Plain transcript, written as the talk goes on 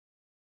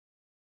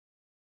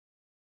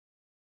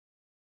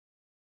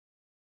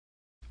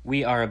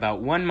We are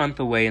about 1 month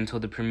away until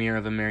the premiere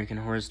of American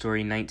Horror Story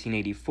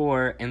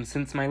 1984, and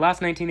since my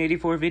last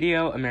 1984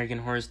 video, American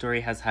Horror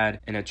Story has had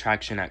an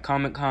attraction at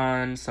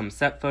Comic-Con, some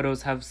set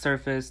photos have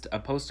surfaced, a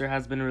poster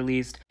has been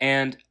released,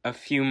 and a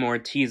few more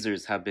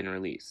teasers have been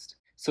released.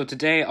 So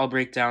today, I'll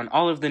break down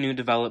all of the new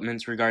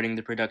developments regarding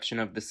the production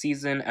of the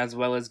season, as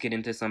well as get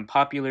into some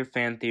popular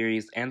fan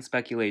theories and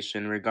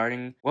speculation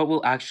regarding what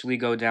will actually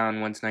go down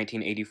once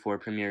 1984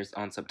 premieres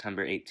on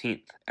September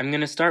 18th. I'm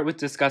going to start with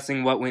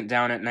discussing what went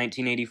down at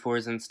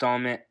 1984's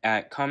installment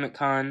at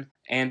Comic-Con,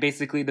 and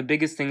basically the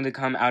biggest thing to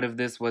come out of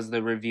this was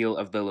the reveal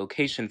of the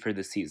location for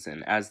the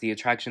season, as the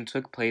attraction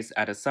took place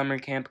at a summer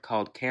camp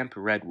called Camp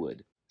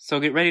Redwood. So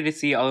get ready to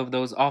see all of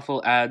those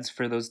awful ads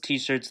for those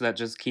t-shirts that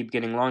just keep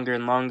getting longer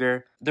and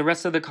longer. The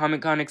rest of the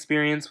Comic-Con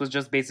experience was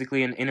just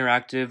basically an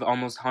interactive,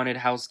 almost haunted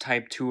house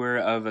type tour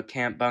of a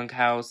camp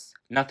bunkhouse.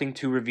 Nothing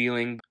too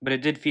revealing, but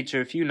it did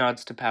feature a few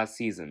nods to past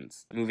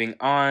seasons. Moving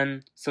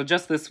on, so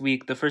just this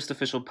week, the first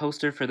official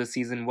poster for the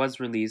season was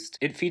released.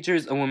 It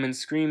features a woman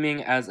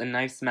screaming as a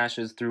knife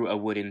smashes through a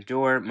wooden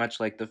door,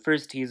 much like the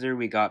first teaser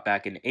we got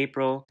back in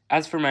April.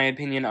 As for my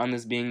opinion on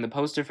this being the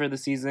poster for the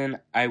season,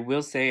 I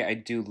will say I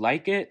do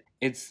like it.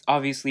 It's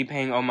obviously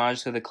paying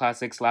homage to the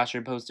classic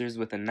slasher posters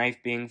with a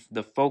knife being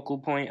the focal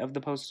point of the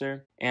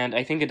poster, and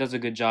I think it does a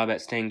good job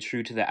at staying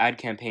true to the ad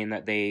campaign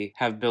that they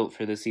have built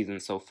for the season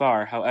so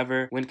far.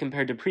 However, when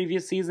compared to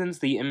previous seasons,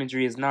 the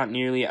imagery is not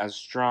nearly as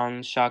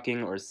strong,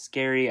 shocking, or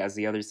scary as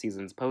the other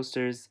season's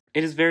posters.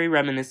 It is very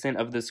reminiscent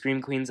of the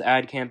Scream Queens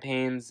ad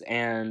campaigns,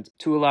 and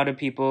to a lot of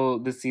people,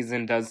 this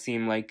season does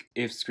seem like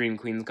if Scream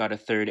Queens got a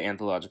third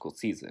anthological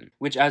season,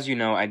 which, as you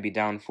know, I'd be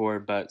down for,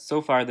 but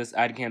so far this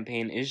ad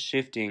campaign is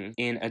shifting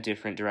in a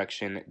different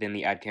direction than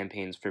the ad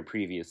campaigns for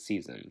previous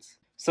seasons.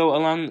 So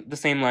along the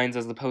same lines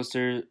as the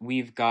poster,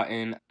 we've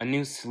gotten a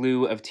new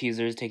slew of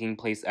teasers taking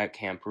place at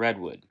Camp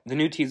Redwood. The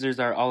new teasers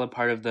are all a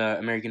part of the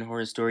American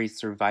Horror Story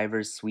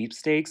Survivor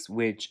Sweepstakes,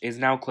 which is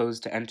now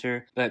closed to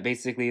enter, but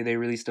basically they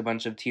released a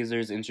bunch of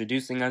teasers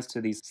introducing us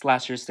to these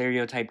slasher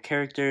stereotype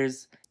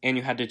characters, and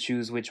you had to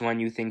choose which one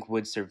you think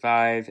would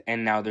survive,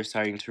 and now they're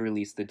starting to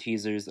release the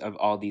teasers of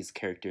all these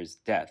characters'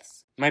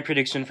 deaths. My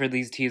prediction for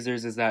these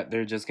teasers is that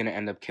they're just going to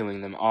end up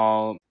killing them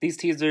all. These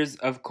teasers,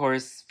 of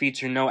course,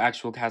 feature no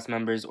actual cast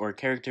members or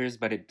characters,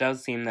 but it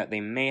does seem that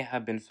they may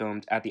have been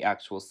filmed at the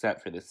actual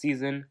set for the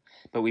season,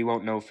 but we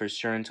won't know for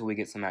sure until we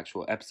get some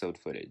actual episode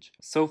footage.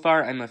 So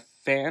far, I'm a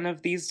fan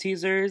of these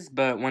teasers,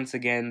 but once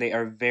again, they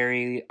are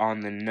very on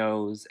the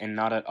nose and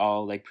not at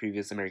all like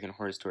previous American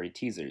Horror Story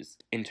teasers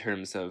in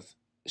terms of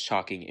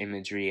shocking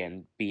imagery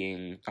and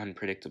being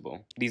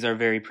unpredictable. These are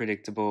very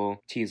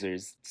predictable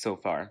teasers so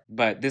far,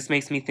 but this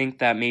makes me think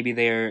that maybe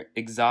they're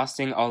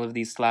exhausting all of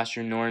these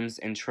slasher norms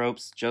and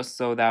tropes just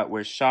so that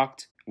we're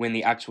shocked when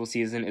the actual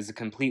season is a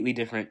completely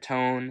different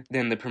tone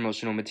than the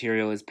promotional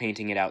material is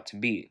painting it out to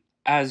be.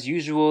 As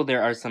usual,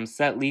 there are some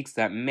set leaks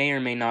that may or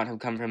may not have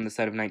come from the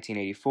set of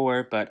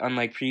 1984, but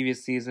unlike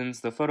previous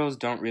seasons, the photos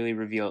don't really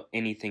reveal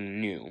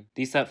anything new.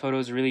 These set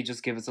photos really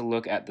just give us a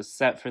look at the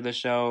set for the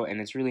show,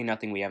 and it's really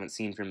nothing we haven't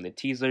seen from the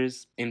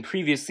teasers. In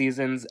previous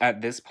seasons,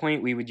 at this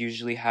point, we would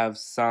usually have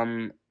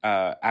some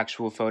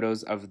actual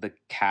photos of the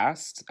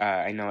cast.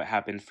 I know it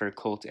happened for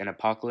Cult and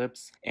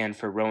Apocalypse, and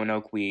for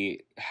Roanoke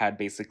we had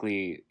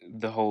basically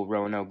the whole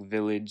Roanoke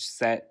village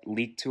set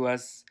leaked to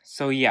us.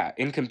 So yeah,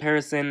 in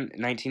comparison,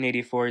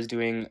 1984 is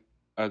doing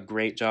a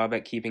great job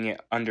at keeping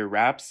it under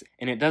wraps,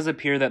 and it does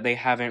appear that they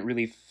haven't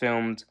really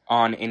filmed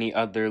on any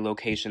other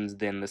locations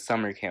than the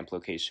summer camp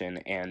location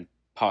and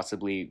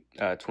possibly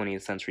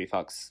 20th Century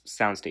Fox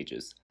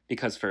soundstages.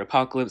 Because for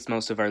Apocalypse,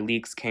 most of our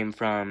leaks came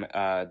from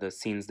the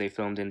scenes they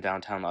filmed in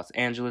downtown Los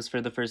Angeles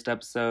for the first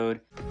episode.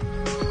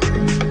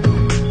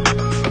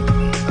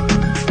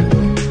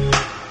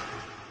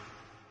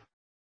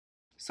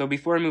 So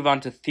before I move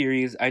on to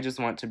theories, I just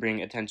want to bring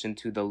attention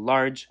to the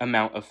large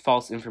amount of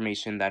false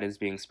information that is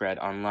being spread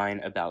online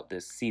about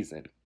this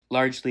season.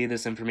 Largely,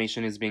 this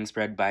information is being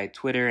spread by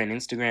Twitter and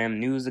Instagram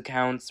news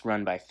accounts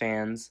run by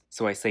fans,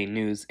 so I say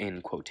news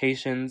in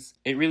quotations.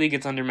 It really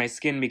gets under my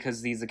skin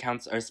because these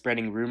accounts are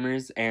spreading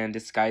rumors and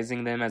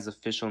disguising them as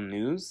official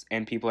news,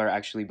 and people are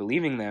actually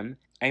believing them.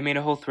 I made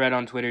a whole thread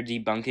on Twitter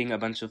debunking a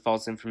bunch of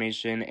false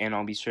information, and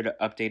I'll be sure to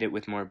update it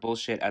with more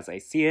bullshit as I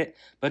see it,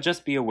 but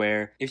just be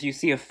aware, if you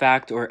see a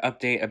fact or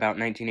update about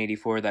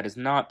 1984 that is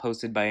not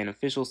posted by an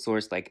official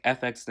source like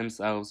FX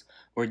themselves,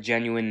 or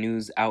genuine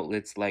news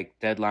outlets like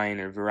Deadline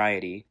or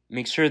Variety,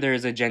 make sure there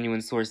is a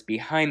genuine source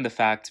behind the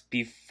fact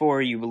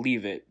before you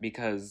believe it,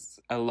 because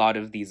a lot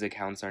of these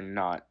accounts are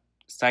not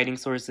citing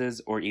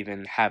sources or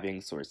even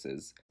having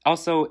sources.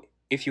 Also,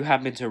 if you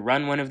happen to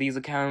run one of these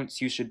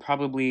accounts, you should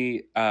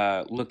probably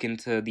look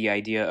into the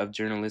idea of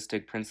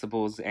journalistic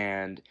principles,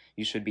 and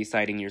you should be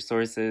citing your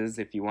sources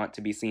if you want to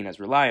be seen as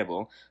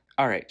reliable.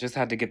 Alright, just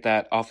had to get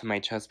that off of my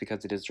chest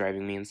because it is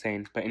driving me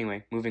insane. But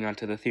anyway, moving on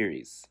to the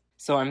theories.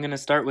 So I'm going to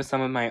start with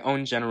some of my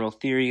own general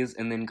theories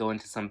and then go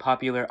into some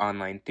popular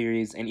online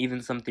theories and even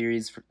some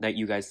theories that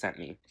you guys sent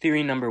me.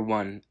 Theory number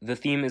 1, the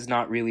theme is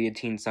not really a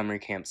teen summer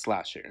camp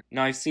slasher.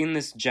 Now I've seen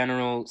this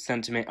general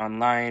sentiment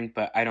online,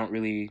 but I don't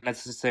really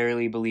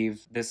necessarily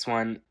believe this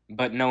one,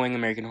 but knowing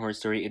American Horror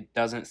Story, it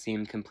doesn't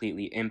seem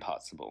completely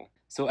impossible.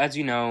 So as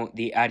you know,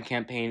 the ad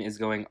campaign is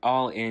going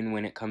all in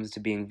when it comes to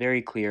being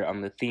very clear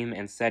on the theme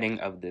and setting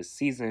of this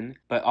season,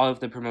 but all of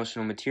the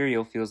promotional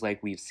material feels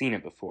like we've seen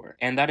it before.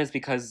 And that is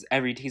because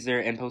every teaser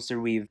and poster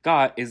we've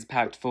got is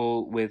packed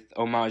full with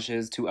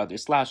homages to other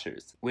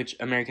slashers, which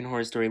American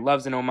Horror Story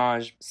loves an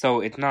homage, so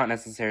it's not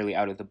necessarily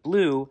out of the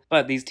blue,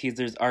 but these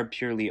teasers are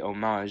purely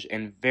homage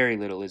and very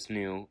little is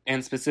new.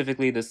 And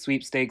specifically the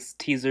sweepstakes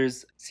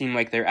teasers seem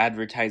like they're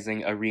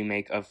advertising a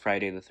remake of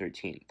Friday the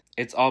 13th.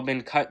 It's all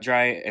been cut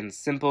dry and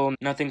simple.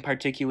 Nothing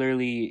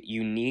particularly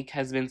unique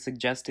has been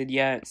suggested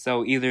yet,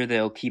 so either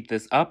they'll keep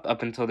this up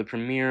until the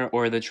premiere,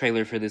 or the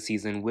trailer for the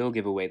season will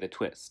give away the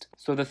twist.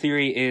 So the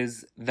theory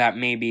is that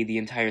maybe the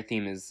entire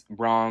theme is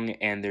wrong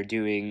and they're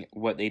doing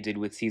what they did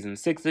with season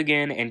 6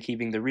 again and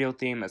keeping the real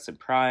theme a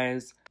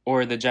surprise.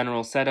 Or the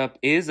general setup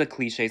is a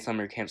cliche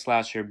summer camp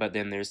slasher, but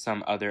then there's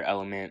some other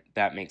element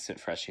that makes it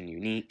fresh and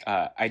unique.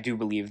 I do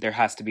believe there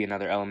has to be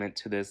another element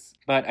to this,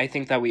 but I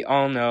think that we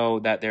all know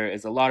that there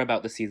is a lot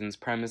about the season's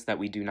premise that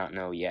we do not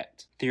know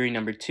yet. Theory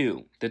number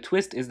 2. The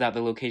twist is that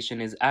the location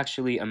is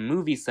actually a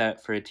movie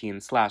set for a teen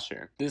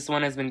slasher. This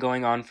one has been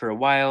going on for a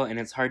while, and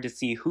it's hard to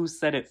see who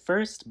said it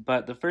first,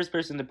 but the first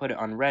person to put it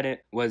on Reddit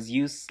was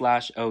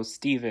u/o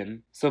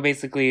Steven. So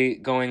basically,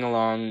 going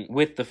along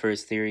with the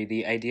first theory,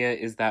 the idea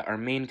is that our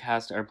main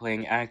cast are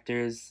playing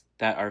actors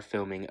that are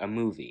filming a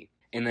movie.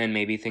 And then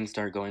maybe things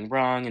start going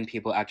wrong and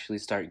people actually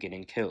start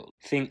getting killed.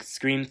 Think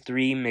Scream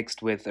 3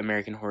 mixed with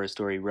American Horror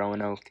Story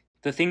Roanoke.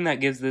 The thing that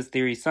gives this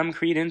theory some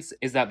credence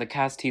is that the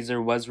cast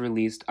teaser was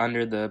released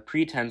under the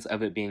pretense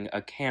of it being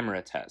a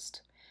camera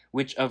test,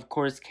 which of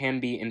course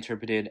can be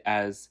interpreted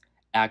as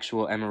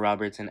actual Emma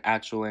Roberts and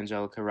actual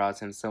Angelica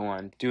Ross and so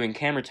on doing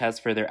camera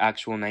tests for their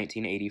actual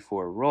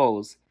 1984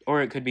 roles,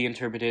 or it could be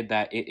interpreted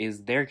that it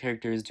is their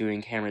characters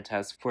doing camera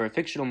tests for a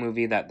fictional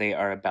movie that they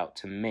are about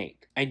to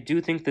make. I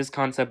do think this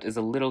concept is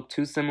a little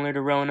too similar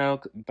to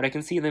Roanoke, but I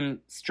can see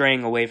them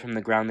straying away from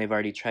the ground they've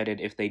already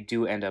treaded if they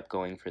do end up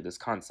going for this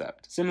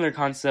concept. Similar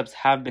concepts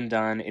have been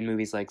done in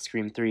movies like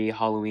Scream 3,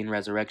 Halloween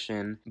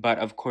Resurrection, but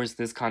of course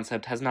this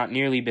concept has not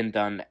nearly been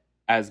done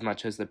as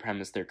much as the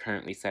premise they're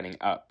currently setting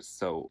up,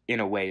 so in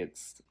a way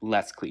it's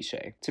less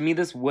cliche. To me,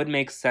 this would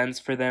make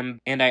sense for them,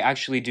 and I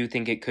actually do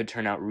think it could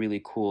turn out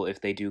really cool if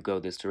they do go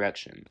this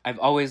direction. I've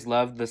always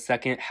loved the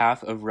second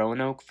half of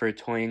Roanoke for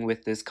toying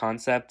with this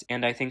concept,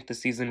 and I think the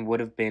season would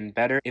have been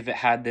better if it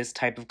had this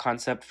type of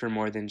concept for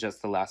more than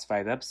just the last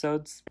 5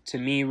 episodes. To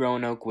me,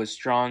 Roanoke was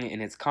strong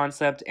in its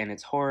concept and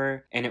its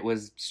horror, and it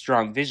was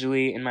strong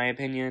visually in my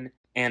opinion,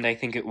 and I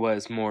think it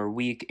was more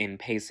weak in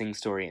pacing,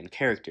 story, and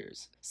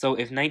characters. So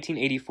if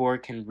 1984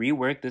 can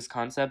rework this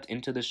concept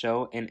into the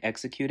show and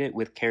execute it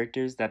with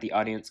characters that the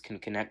audience can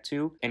connect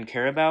to and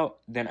care about,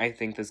 then I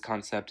think this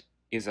concept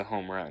is a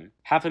home run.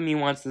 Half of me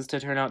wants this to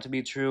turn out to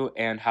be true,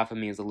 and half of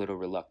me is a little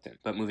reluctant.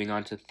 But moving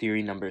on to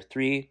theory number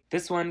 3.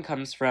 This one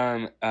comes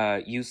from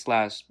u/BLXray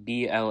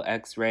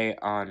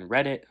on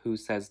Reddit, who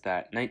says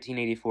that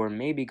 1984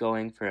 may be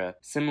going for a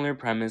similar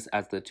premise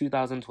as the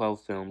 2012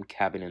 film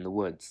Cabin in the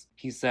Woods.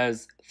 He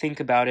says,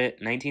 think about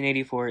it,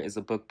 1984 is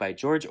a book by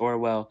George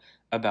Orwell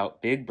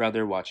about Big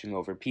Brother watching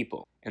over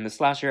people, and the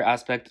slasher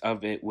aspect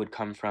of it would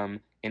come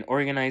from an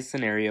organized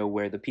scenario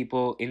where the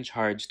people in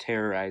charge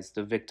terrorize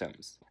the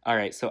victims.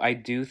 Alright, so I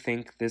do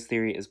think this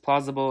theory is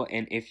plausible,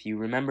 and if you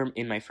remember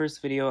in my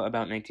first video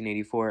about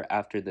 1984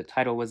 after the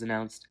title was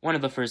announced, one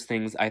of the first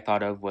things I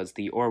thought of was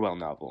the Orwell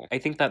novel. I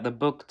think that the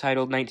book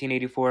titled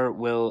 1984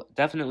 will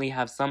definitely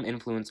have some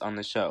influence on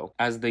the show,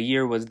 as the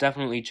year was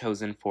definitely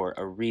chosen for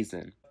a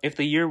reason. If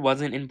the year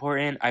wasn't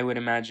important, I would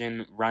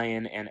imagine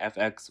Ryan and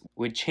FX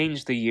would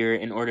change the year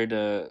in order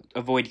to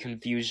avoid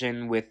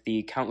confusion with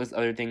the countless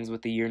other things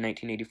with the year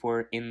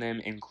 1984 in them,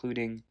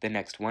 including the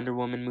next Wonder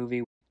Woman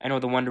movie. I know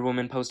the Wonder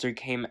Woman poster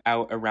came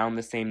out around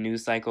the same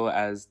news cycle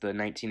as the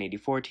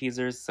 1984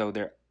 teasers, so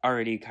they're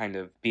already kind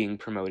of being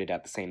promoted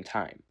at the same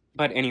time.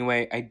 But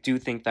anyway, I do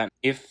think that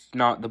if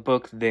not the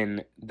book,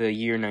 then the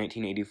year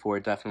 1984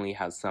 definitely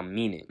has some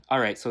meaning.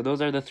 Alright, so those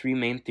are the 3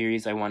 main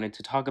theories I wanted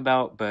to talk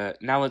about,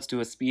 but now let's do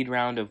a speed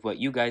round of what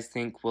you guys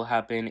think will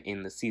happen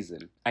in the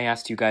season. I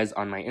asked you guys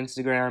on my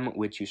Instagram,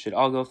 which you should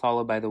all go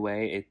follow by the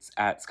way, it's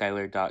at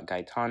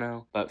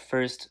skylar.gaetano. But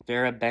first,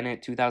 Vera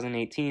Bennett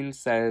 2018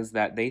 says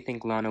that they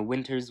think Lana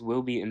Winters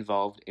will be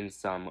involved in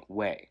some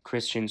way.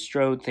 Christian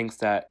Strode thinks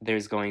that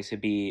there's going to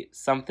be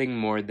something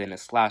more than a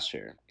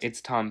slasher.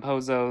 It's Tom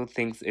Pozo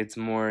thinks it's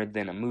more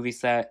than a movie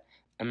set.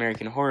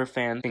 American Horror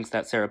Fan thinks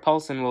that Sarah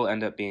Paulson will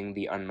end up being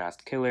the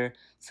unmasked killer,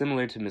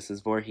 similar to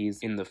Mrs. Voorhees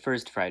in the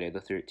first Friday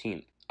the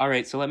 13th.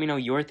 Alright, so let me know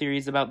your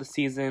theories about the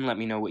season, let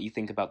me know what you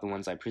think about the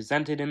ones I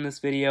presented in this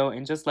video,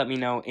 and just let me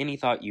know any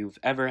thought you've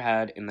ever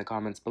had in the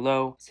comments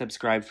below.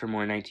 Subscribe for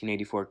more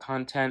 1984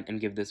 content, and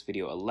give this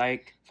video a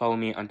like. Follow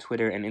me on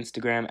Twitter and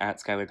Instagram at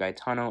Skylar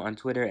Gaetano on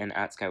Twitter and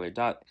at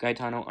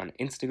Skylar.Gaetano on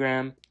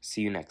Instagram.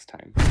 See you next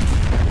time.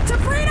 To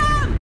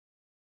freedom!